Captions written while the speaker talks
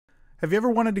Have you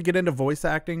ever wanted to get into voice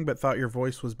acting but thought your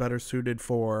voice was better suited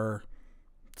for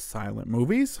silent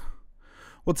movies?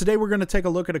 Well, today we're going to take a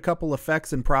look at a couple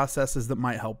effects and processes that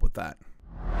might help with that.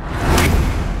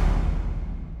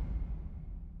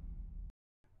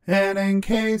 And in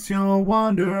case you're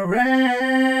wondering,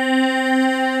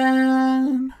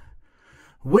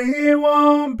 we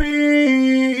won't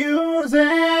be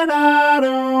using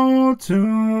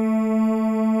auto-tune.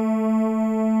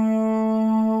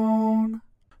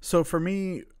 So for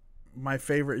me, my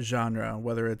favorite genre,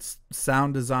 whether it's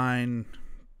sound design,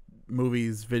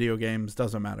 movies, video games,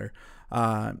 doesn't matter,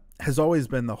 has always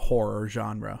been the horror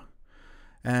genre.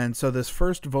 And so this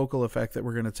first vocal effect that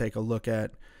we're going to take a look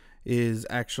at is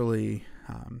actually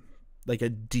like a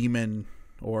demon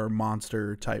or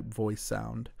monster type voice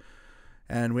sound.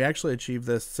 And we actually achieve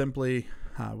this simply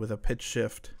with a pitch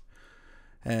shift.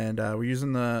 And we're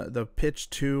using the pitch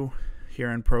 2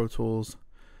 here in Pro Tools.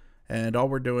 And all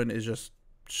we're doing is just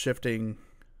shifting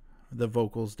the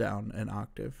vocals down an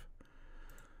octave.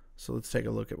 So let's take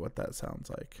a look at what that sounds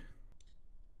like.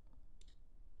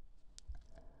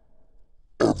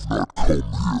 I've not come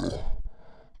here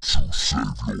to save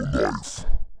your life.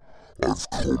 I've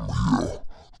come here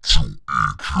to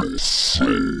eat your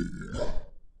soul.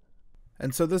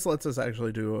 And so this lets us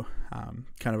actually do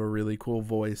kind of a really cool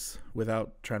voice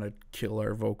without trying to kill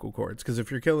our vocal cords. Because if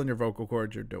you're killing your vocal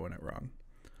cords, you're doing it wrong.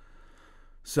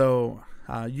 So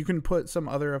you can put some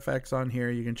other effects on here.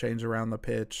 You can change around the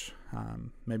pitch,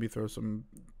 maybe throw some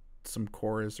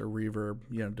chorus or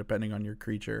reverb, depending on your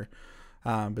creature.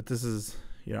 But this is,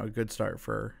 a good start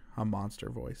for a monster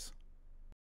voice.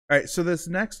 All right, so this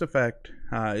next effect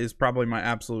is probably my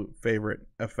absolute favorite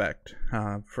effect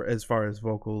for as far as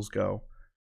vocals go.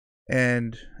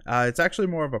 And it's actually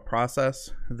more of a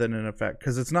process than an effect,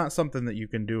 because it's not something that you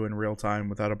can do in real time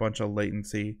without a bunch of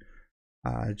latency.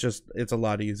 It's a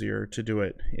lot easier to do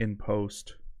it in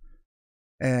post.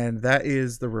 And that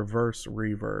is the reverse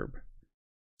reverb.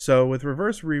 So with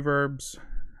reverse reverbs,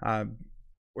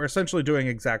 we're essentially doing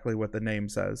exactly what the name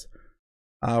says.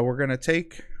 We're going to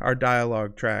take our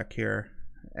dialogue track here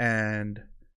and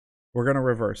we're going to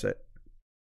reverse it.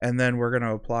 And then we're going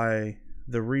to apply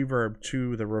the reverb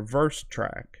to the reverse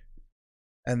track.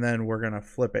 And then we're going to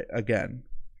flip it again.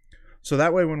 So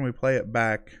that way when we play it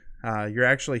back, you're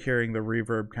actually hearing the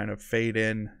reverb kind of fade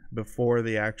in before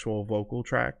the actual vocal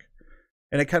track.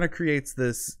 And it kind of creates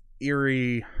this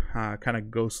eerie, kind of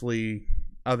ghostly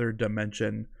other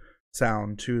dimension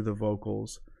sound to the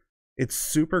vocals. It's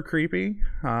super creepy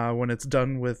when it's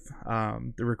done with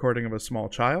the recording of a small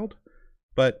child,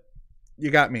 but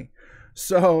you got me.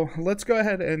 So let's go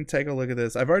ahead and take a look at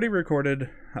this. I've already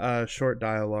recorded a short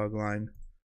dialogue line,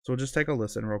 so we'll just take a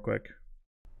listen real quick.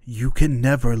 You can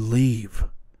never leave.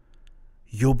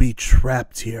 You'll be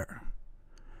trapped here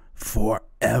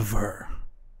forever.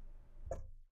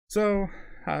 So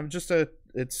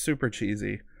it's super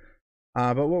cheesy.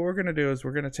 But what we're going to do is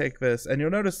we're going to take this, and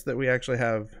you'll notice that we actually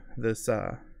have this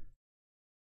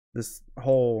this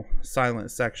whole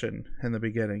silent section in the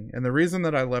beginning. And the reason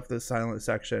that I left this silent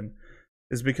section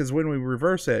is because when we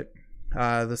reverse it,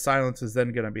 the silence is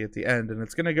then going to be at the end, and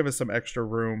it's going to give us some extra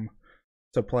room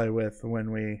to play with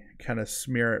when we kind of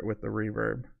smear it with the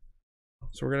reverb.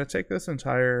 So we're going to take this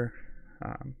entire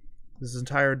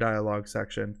dialogue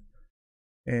section,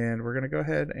 and we're going to go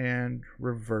ahead and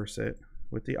reverse it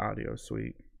with the audio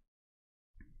suite.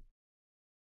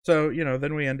 So,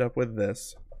 then we end up with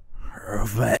this.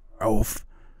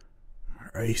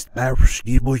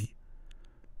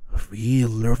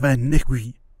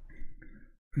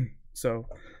 So,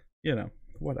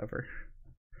 whatever.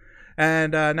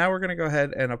 And now we're going to go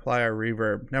ahead and apply our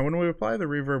reverb. Now, when we apply the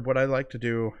reverb, what I like to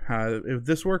do,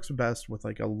 this works best with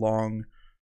like a long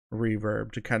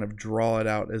reverb to kind of draw it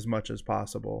out as much as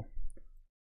possible.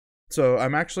 So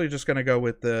I'm actually just going to go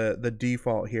with the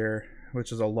default here,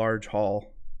 which is a large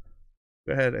hall.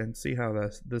 Go ahead and see how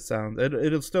this sounds.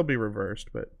 It'll still be reversed,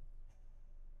 but.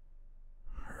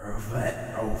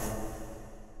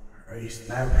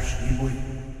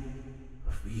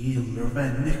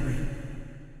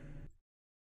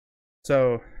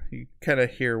 So you kind of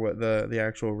hear what the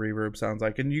actual reverb sounds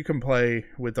like, and you can play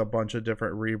with a bunch of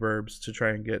different reverbs to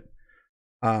try and get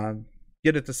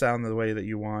it to sound the way that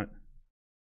you want.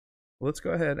 Let's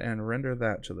go ahead and render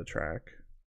that to the track.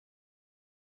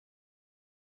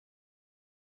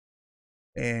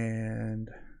 And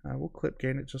we'll clip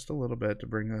gain it just a little bit to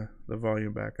bring the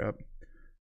volume back up.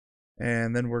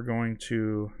 And then we're going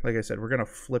to, like I said, we're going to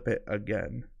flip it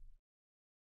again.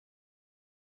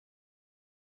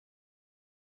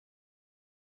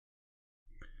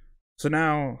 So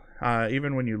now,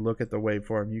 even when you look at the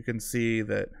waveform, you can see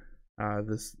that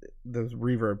the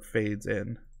reverb fades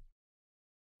in,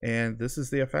 and this is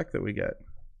the effect that we get.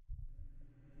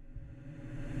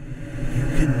 You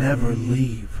can never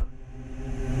leave.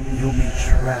 You'll be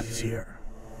trapped here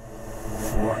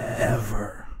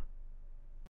forever.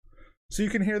 So you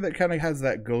can hear that kind of has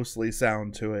that ghostly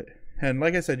sound to it. And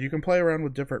like I said, you can play around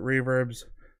with different reverbs.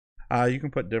 You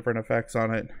can put different effects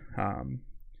on it,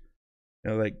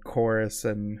 like chorus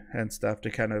and stuff to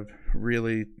kind of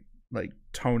really like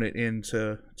tone it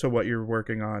into what you're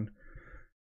working on.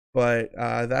 But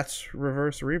that's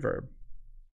reverse reverb.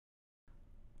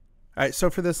 All right, so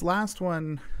for this last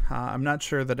one, I'm not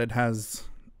sure that it has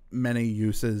many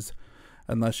uses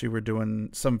unless you were doing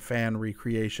some fan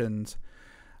recreations.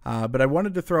 But I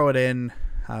wanted to throw it in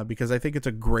because I think it's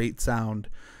a great sound.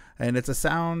 And it's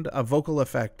a vocal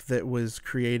effect that was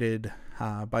created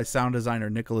by sound designer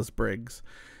Nicholas Briggs.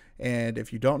 And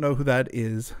if you don't know who that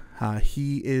is,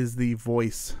 he is the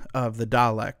voice of the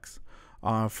Daleks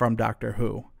from Doctor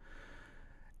Who.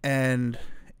 And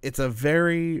it's a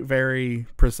very, very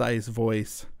precise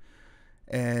voice.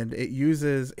 And he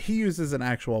uses an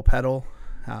actual pedal.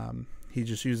 He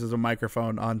just uses a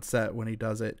microphone on set when he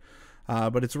does it.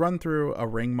 But it's run through a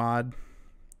ring mod.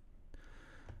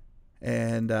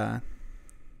 And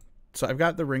so I've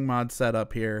got the ring mod set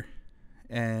up here.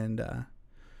 And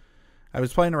I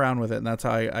was playing around with it, and that's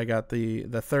how I got the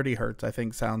 30 hertz, I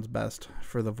think sounds best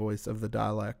for the voice of the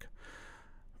Dalek.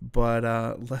 But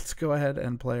let's go ahead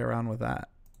and play around with that.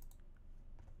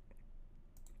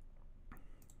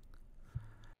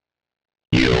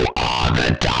 You are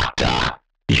the Doctor.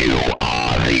 You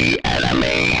are the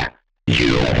enemy.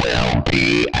 You will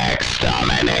be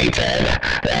exterminated.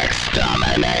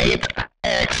 Exterminate.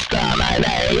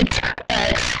 Exterminate.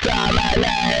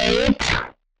 Exterminate.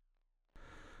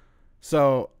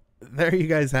 So there you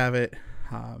guys have it.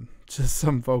 Just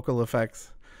some vocal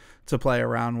effects to play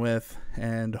around with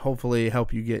and hopefully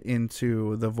help you get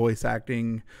into the voice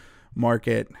acting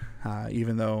market,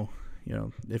 even though, you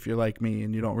know, if you're like me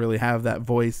and you don't really have that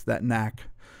voice, that knack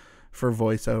for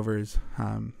voiceovers,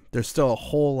 there's still a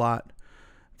whole lot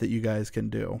that you guys can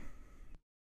do.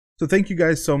 So thank you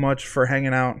guys so much for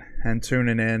hanging out and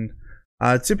tuning in.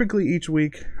 Typically each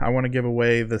week I want to give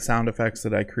away the sound effects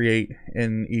that I create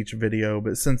in each video,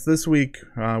 but since this week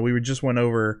we just went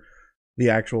over the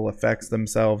actual effects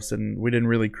themselves and we didn't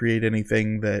really create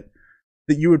anything that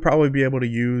you would probably be able to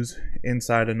use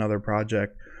inside another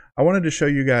project, I wanted to show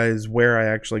you guys where I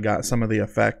actually got some of the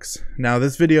effects. Now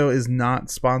this video is not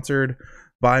sponsored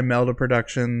by Melda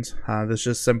Productions. This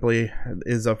just simply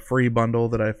is a free bundle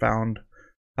that I found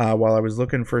while I was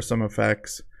looking for some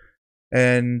effects.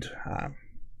 And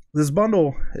this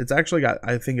bundle, it's actually got,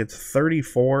 I think it's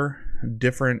 34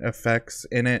 different effects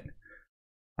in it.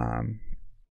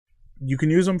 You can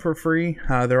use them for free.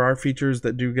 There are features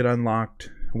that do get unlocked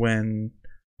when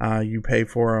you pay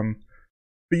for them,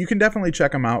 but you can definitely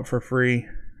check them out for free.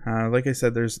 Like I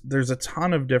said, there's a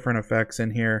ton of different effects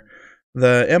in here.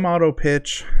 The M auto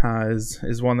pitch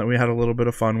is one that we had a little bit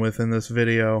of fun with in this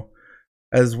video,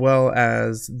 as well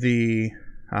as the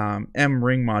M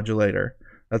ring modulator.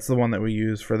 That's the one that we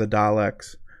use for the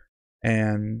Daleks.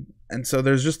 And so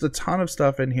there's just a ton of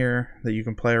stuff in here that you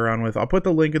can play around with. I'll put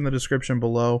the link in the description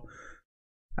below.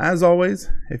 As always,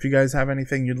 if you guys have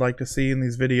anything you'd like to see in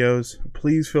these videos,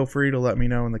 please feel free to let me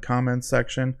know in the comments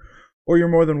section, or you're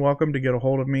more than welcome to get a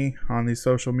hold of me on these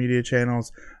social media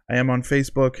channels. I am on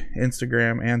Facebook,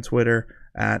 Instagram, and Twitter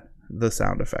at The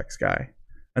Sound Effects Guy.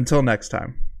 Until next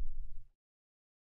time.